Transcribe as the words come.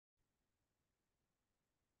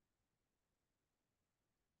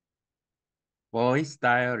Boy's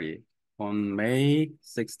Diary on May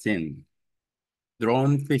 16.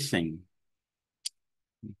 Drone fishing.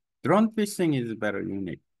 Drone fishing is very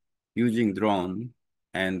unique. Using drone,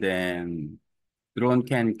 and then drone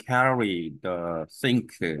can carry the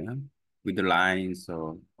sink with the lines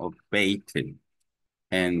of bait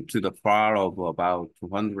and to the far of about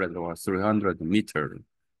 200 or 300 meters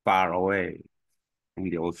far away in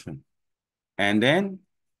the ocean. And then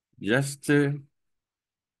just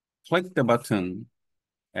click the button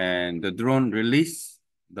and the drone release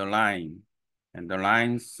the line and the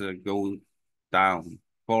lines go down,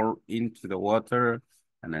 fall into the water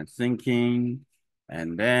and then sinking.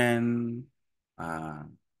 And then uh,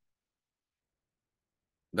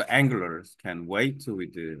 the anglers can wait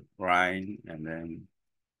with the line. And then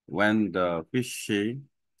when the fish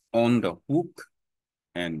on the hook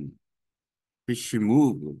and fish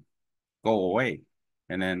move, go away.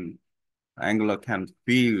 And then angler can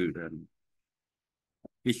feel the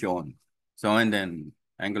fish on. So, and then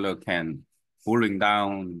angler can pulling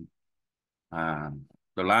down uh,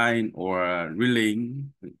 the line or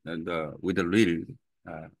reeling with the reel.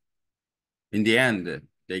 Uh, in the end,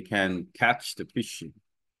 they can catch the fish.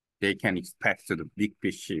 They can expect the big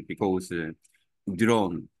fish because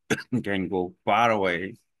drone can go far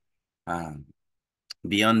away uh,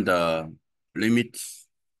 beyond the limit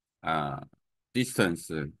uh,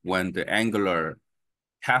 distance when the angler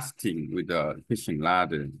casting with the fishing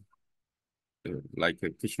rod like a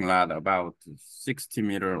fishing rod about 60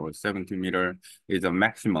 meter or 70 meter is a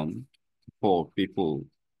maximum for people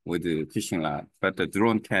with the fishing rod, but the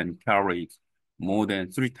drone can carry more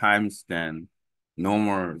than 3 times than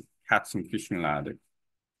normal catching fishing rod.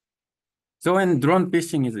 So, and drone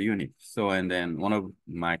fishing is unique. So, and then one of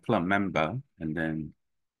my club member, and then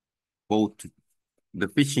bought the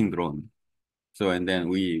fishing drone. So, and then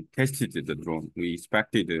we tested the drone. We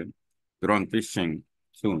expected the drone fishing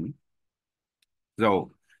soon.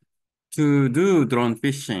 So, to do drone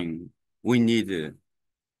fishing, we need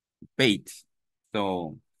bait.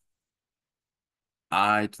 So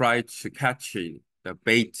I tried to catch the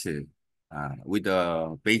bait with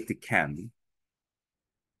a bait can.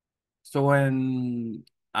 So when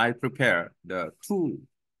I prepare the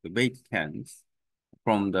bait cans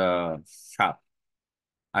from the shop,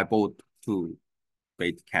 I bought two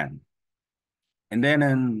bait cans. And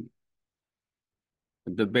then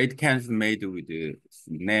the bait cans made with the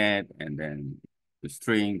net and then the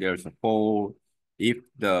string, there's a pole. If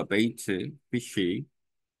the bait fishy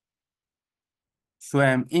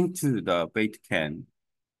swam into the bait can,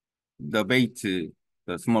 the bait,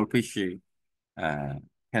 the small fish uh,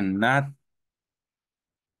 cannot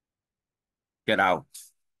get out.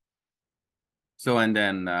 So, and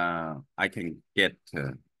then I can get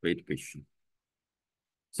bait fish.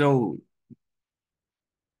 So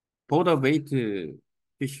for the bait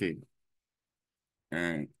fish,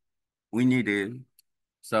 uh, we needed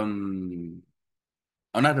some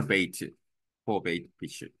another bait for bait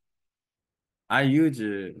fish. I use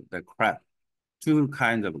the crab, two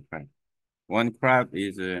kinds of crab. One crab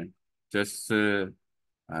is just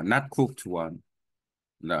not cooked one,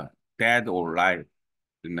 the dead or live,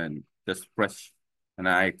 and then just fresh. And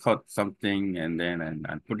I cut something and then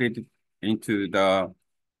and put it into the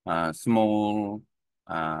small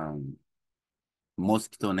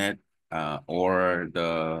mosquito net or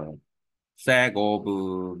the sack of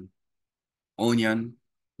onion.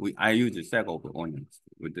 I use the sack of onions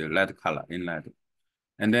with the red color in red.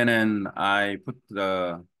 And then and I put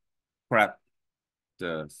the crab,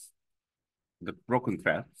 the the broken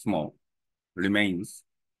crab, small remains,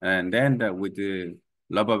 and then with the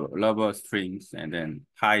rubber strings, and then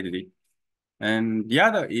hide it. And the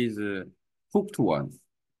other is hooked one.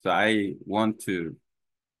 So I want to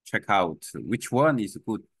check out which one is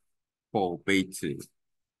good for bait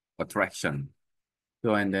attraction.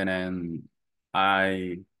 So and then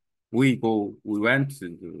I we went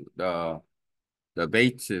to the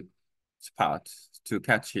bait spot to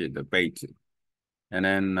catch the bait. And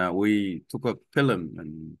then we took a film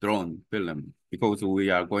and drone film because we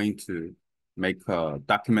are going to make a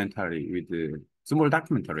documentary with the small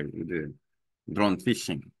documentary with the drone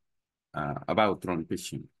fishing about drone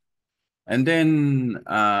fishing. And then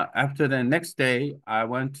after the next day, I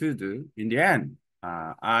went to in the end,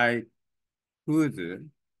 I could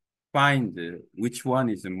find which one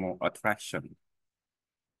is more attraction.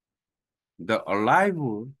 The alive,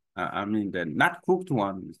 I mean, the not cooked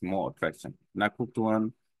one is more attraction. Not cooked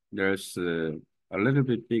one, there's a little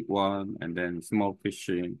bit big one, and then small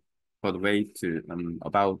fishing for the weight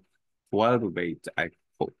about 12 bait.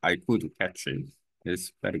 I could catch it.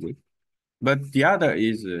 It's very good. But the other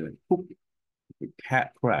is cooked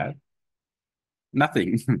cat crab.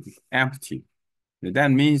 nothing, empty.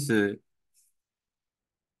 That means the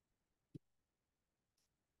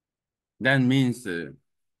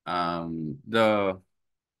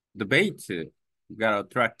bait got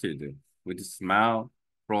attracted with the smell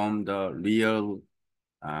from the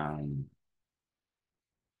um,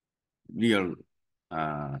 real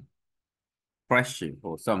uh, fresh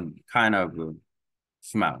or some kind of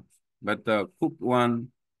smell. But the cooked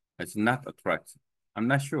one is not attractive. I'm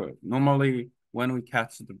not sure. Normally, when we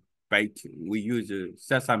catch the bait, we use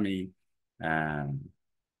um,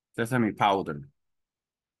 sesame powder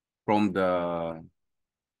from the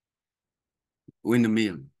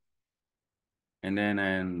windmill, and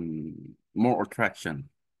then more attraction.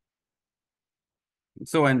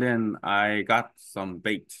 So and then I got some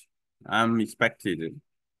bait. I'm expected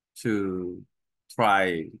to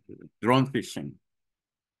try drone fishing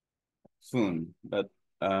soon, but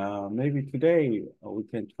maybe today we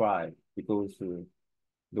can try because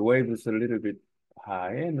the wave is a little bit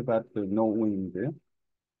high and but no wind.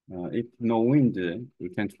 If no wind, we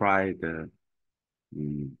can try the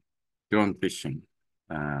um, drone fishing.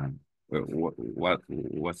 Uh,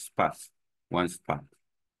 what spot? One spot.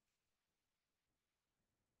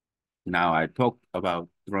 Now I talked about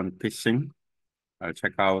drone fishing. I'll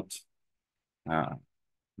check out uh,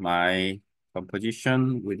 my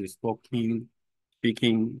composition with the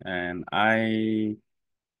speaking, and I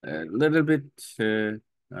a little bit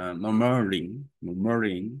murmuring.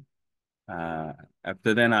 Uh,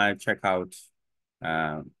 After then, I check out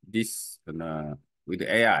this with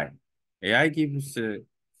the AI. AI gives a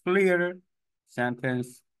clear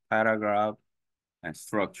sentence, paragraph, and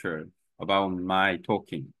structure about my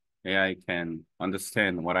talking. AI can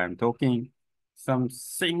understand what I'm talking.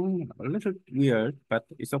 Something a little weird, but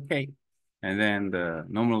it's okay. And then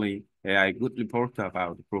normally AI good report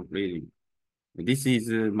about proofreading. This is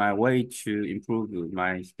my way to improve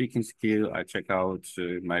my speaking skill. I check out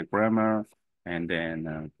my grammar and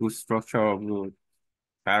then good structure of the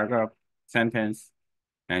paragraph, sentence,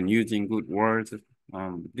 and using good words.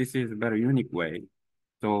 This is a very unique way.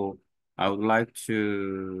 So I would like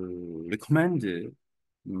to recommend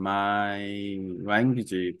my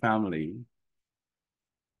language family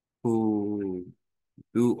who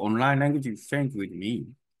do online language exchange with me.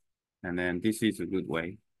 And then this is a good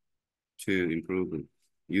way to improve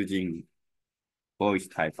using voice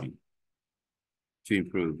typing to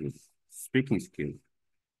improve speaking skills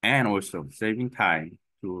and also saving time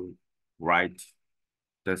to write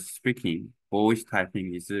the speaking. Voice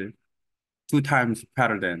typing is two times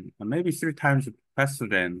better than, or maybe three times faster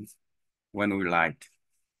than when we write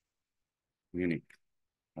Munich.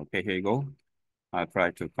 Okay, here you go. I'll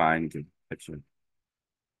try to find the picture.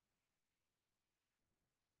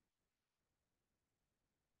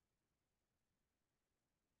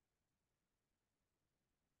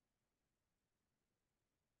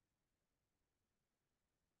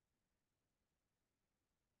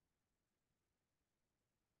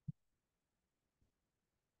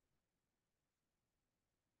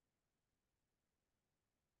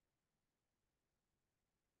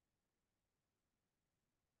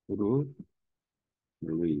 Root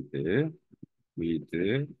with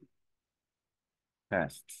with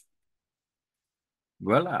test.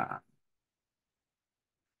 Voila.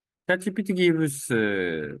 ChatGPT gives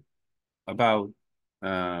about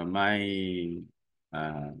my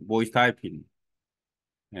voice typing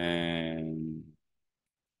and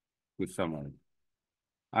good summary.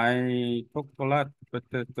 I talked a lot, but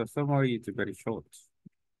the summary is very short.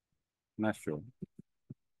 Not sure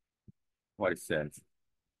what it says.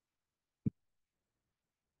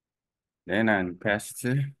 Then I'm past.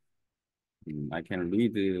 I can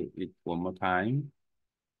read it one more time.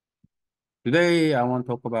 Today, I want to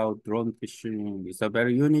talk about drone fishing. It's a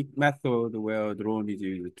very unique method where drone is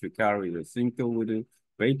used to carry the single with a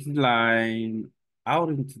baited line out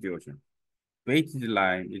into the ocean. Baited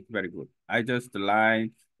line is very good. I just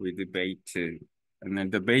line with the bait, and then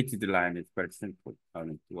the baited line is very simple out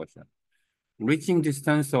into the ocean. Reaching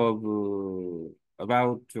distance of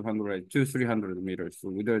about 200 to 300 meters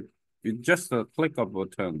with just a click of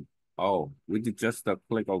button. Oh, with just a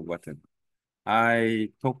click of button. I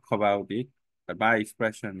talk about it. My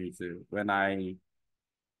expression is when I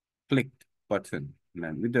clicked button, and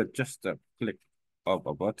then with just a click of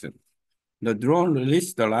a button, the drone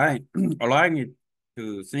released the line, allowing it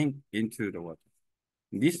to sink into the water.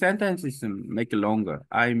 These sentences make it longer.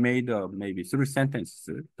 I made maybe three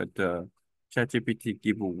sentences, but ChatGPT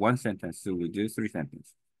give one sentence with these three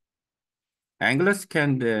sentences. Anglers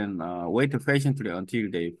can then wait patiently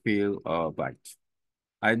until they feel a bite.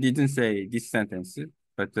 I didn't say this sentence,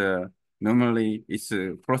 but normally it's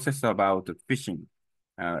a process about fishing.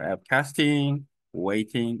 casting,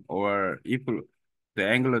 waiting, or if the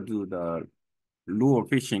angler do the lure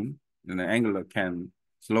fishing, then the angler can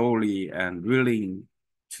slowly and willing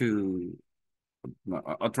to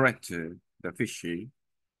attract the fishy,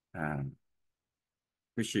 uh,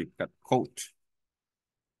 fishy got caught,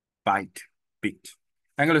 bite, bit.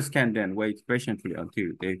 Anglers can then wait patiently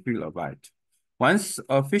until they feel a bite. Once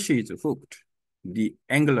a fish is hooked, the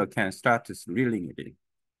angler can start reeling it in.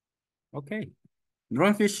 Okay.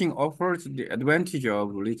 Drone fishing offers the advantage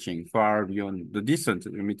of reaching far beyond the distance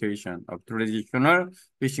limitation of traditional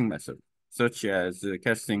fishing methods, such as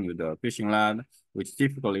casting with a fishing rod, which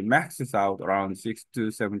typically maxes out around 6 to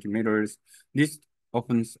 70 meters. This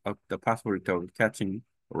opens up the possibility of catching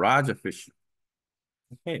larger fish.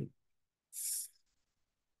 Okay.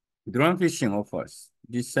 Drone fishing offers.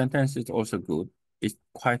 This sentence is also good. It's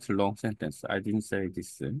quite a long sentence. I didn't say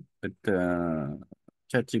this, but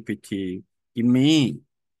ChatGPT give me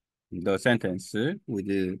the sentence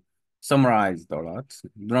with summarized a lot.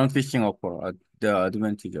 Drone fishing offer the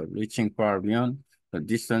advantage of reaching far beyond the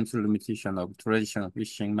distance limitation of traditional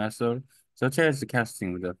fishing method, such as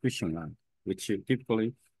casting with a fishing line, which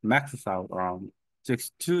typically maxes out around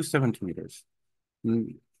 6 to 70 meters.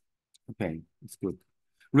 Mm, okay, it's good.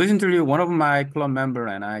 Recently, one of my club member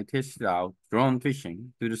and I tested out drone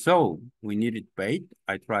fishing. To do so, we needed bait.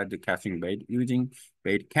 I tried the casting bait using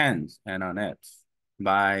bait cans and a net.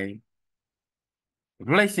 By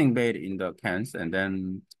placing bait in the cans, and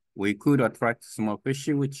then we could attract small fish,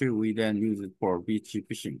 which we then use for beach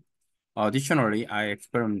fishing. Additionally, I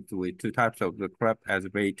experimented with two types of the crab as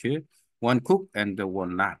bait, one cooked and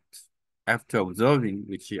one not. After observing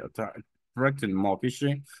which attracted more fish,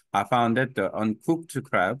 I found that the uncooked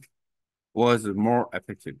crab was more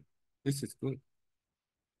effective. This is good.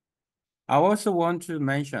 I also want to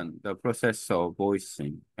mention the process of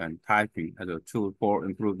voicing and typing as a tool for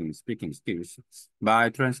improving speaking skills. By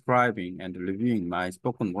transcribing and reviewing my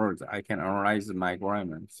spoken words, I can analyze my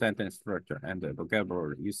grammar, sentence structure, and the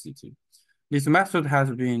vocabulary usage. This method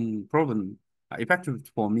has been proven effective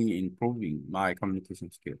for me in improving my communication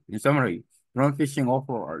skills. In summary, drone fishing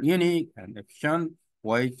offers a unique and efficient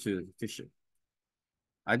way to fish.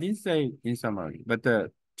 I didn't say in summary, but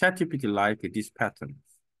the ChatGPT like this pattern.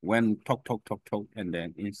 When talk, talk, talk, talk, and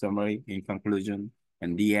then in summary, in conclusion,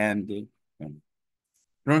 and the end. And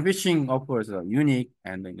drone fishing offers a unique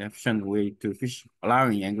and an efficient way to fish,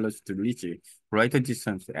 allowing anglers to reach a greater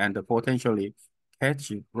distance and potentially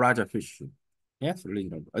catch larger fish. Yes,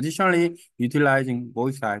 reasonable. Additionally, utilizing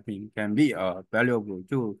voice typing can be a valuable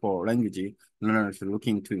tool for language learners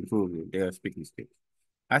looking to improve their speaking skills.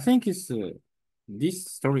 I think this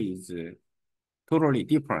story is totally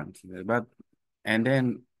different, but and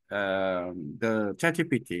then the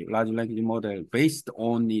ChatGPT large language model based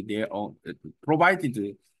on their own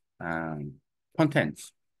provided um, content.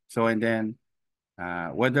 So and then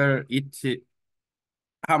whether it's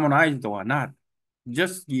harmonized or not,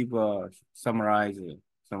 just give summarize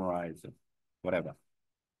whatever,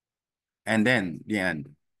 and then the end.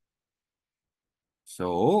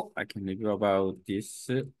 So I can review about this.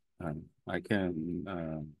 I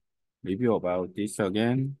can review about this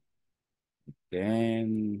again.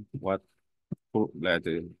 Then what let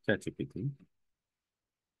the ChatGPT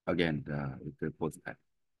again the post that.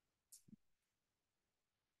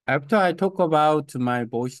 After I talk about my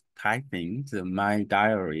voice typing, my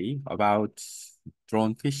diary about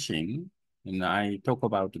drone fishing, and I talk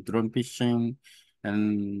about drone fishing,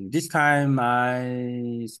 and this time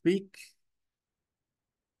I speak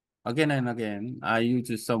again and again. I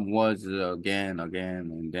use some words again,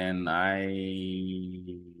 and then I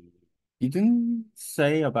didn't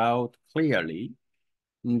say about clearly.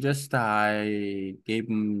 Just I gave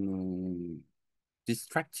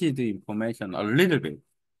distracted information a little bit.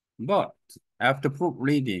 But after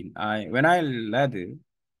proofreading, when I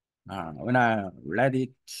read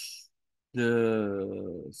it,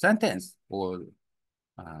 the sentence or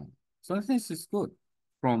uh, sentence is good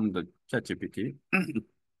from the ChatGPT.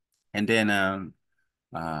 And then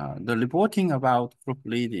the reporting about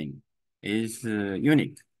proofreading is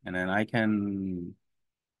unique. And then I can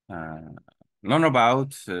uh, learn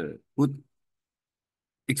about good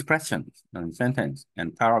expressions and sentence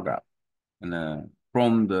and paragraph and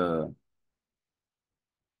from the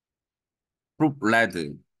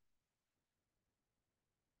proofread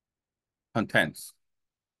contents.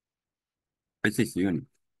 This is unique.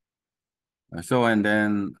 So, and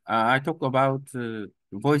then I talk about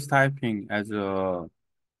voice typing as a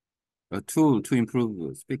tool to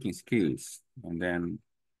improve speaking skills. And then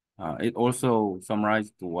it also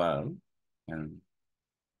summarized well. And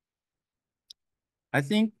I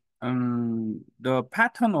think The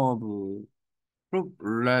pattern of group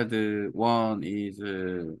lead one is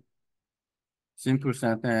simple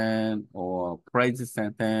sentence or phrase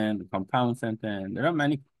sentence, compound sentence. There are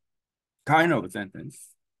many kind of sentence,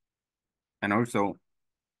 and also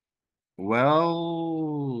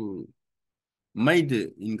well made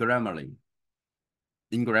in grammar.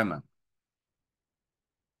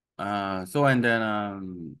 So and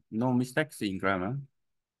then no mistakes in grammar.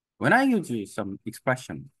 When I use some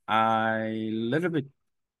expression, I little bit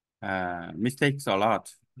mistakes a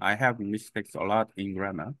lot. I have mistakes a lot in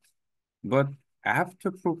grammar, but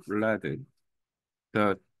after proof letter,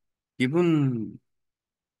 the given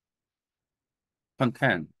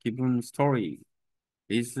content, given story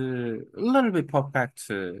is a little bit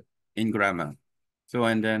perfect in grammar. So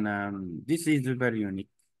and then this is very unique,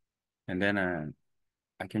 and then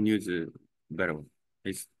I can use better.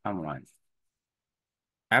 It's harmonized.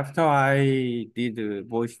 After I did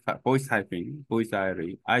voice typing, voice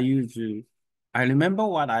diary, I remember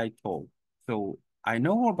what I told. So I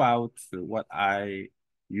know about what I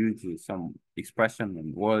use some expression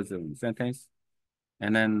and words and sentence,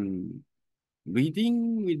 and then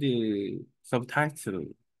reading with the subtitle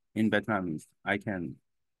in Vietnamese, I can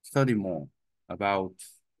study more about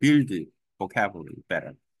build vocabulary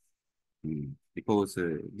better. Because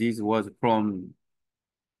this was from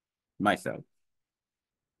myself,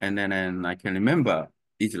 and then and I can remember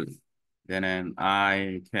easily. Then and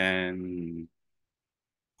I can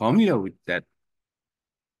familiar with that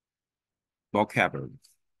vocabulary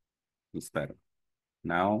is better.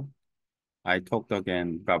 Now I talked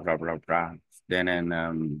again, blah blah blah blah. Then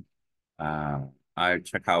and uh, I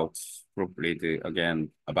check out properly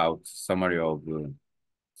again about summary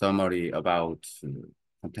about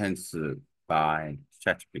contents by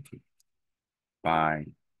ChatGPT by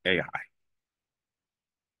AI.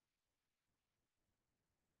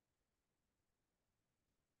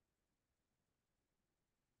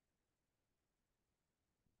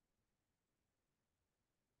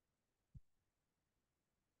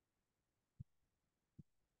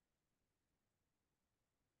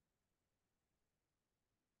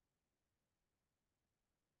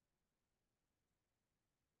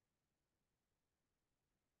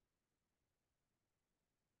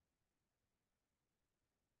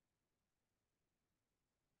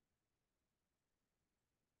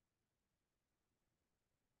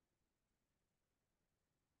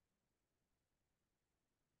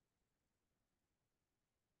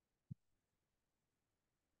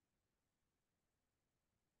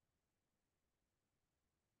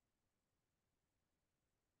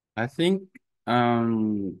 I think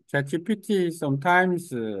ChatGPT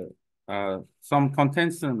sometimes some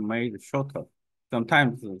contents made shorter.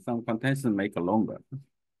 Sometimes some contents make longer.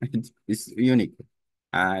 It's unique.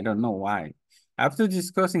 I don't know why. After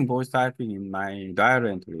discussing voice typing in my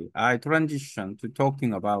diary entry, I transitioned to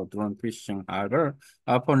talking about drone fishing. However,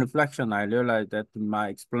 upon reflection, I realized that my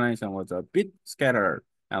explanation was a bit scattered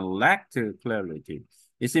and lacked clarity.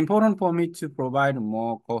 It's important for me to provide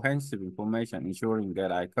more cohesive information, ensuring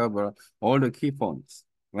that I cover all the key points.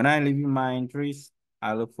 When I review my entries,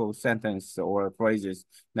 I look for sentences or phrases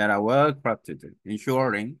that are well crafted,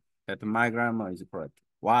 ensuring that my grammar is correct.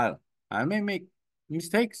 While I may make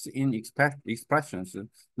mistakes in expressions,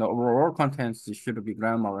 the overall contents should be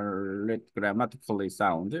grammatically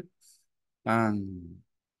sound. Um,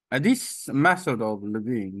 this method of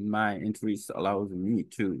reviewing my entries allows me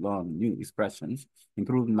to learn new expressions,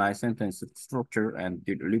 improve my sentence structure, and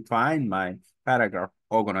refine my paragraph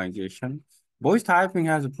organization. Voice typing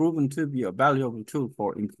has proven to be a valuable tool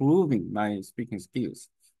for improving my speaking skills.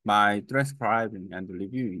 By transcribing and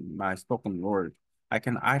reviewing my spoken word, I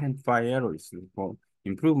can identify errors for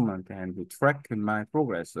improvement and track my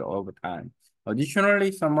progress over time.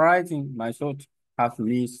 Additionally, summarizing my thoughts have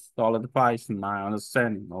me solidifies my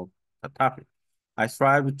understanding of the topic. I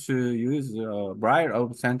strive to use a variety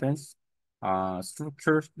of sentence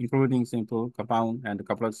structures, including simple, compound, and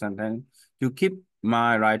complex sentence, to keep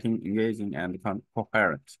my writing engaging and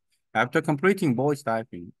coherent. After completing voice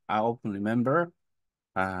typing, I often remember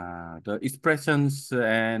the expressions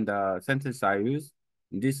and sentences I use.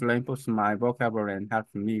 This reinforces my vocabulary and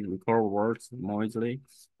helps me recall words more easily.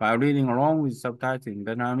 By reading along with subtitles in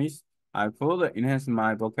Vietnamese, I further enhance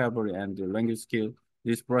my vocabulary and language skill.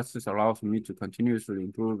 This process allows me to continuously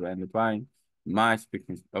improve and refine my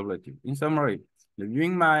speaking ability. In summary,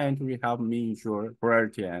 reviewing my entry helped me ensure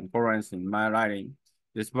clarity and coherence in my writing.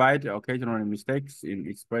 Despite occasional mistakes in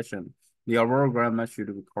expression, the overall grammar should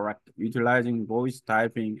be correct. Utilizing voice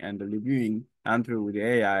typing and reviewing entry with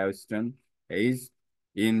AI assistant is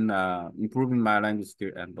in improving my language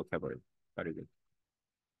skill and vocabulary. Very good.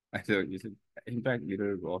 So in fact, it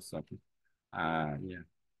is awesome. Yeah.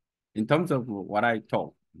 In terms of what I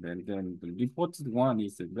talk, then the reported one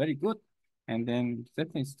is very good, and then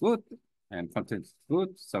second is good, and content is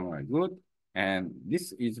good, some are good, and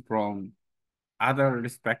this is from other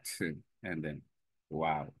respects, and then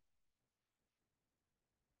wow,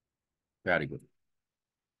 very good.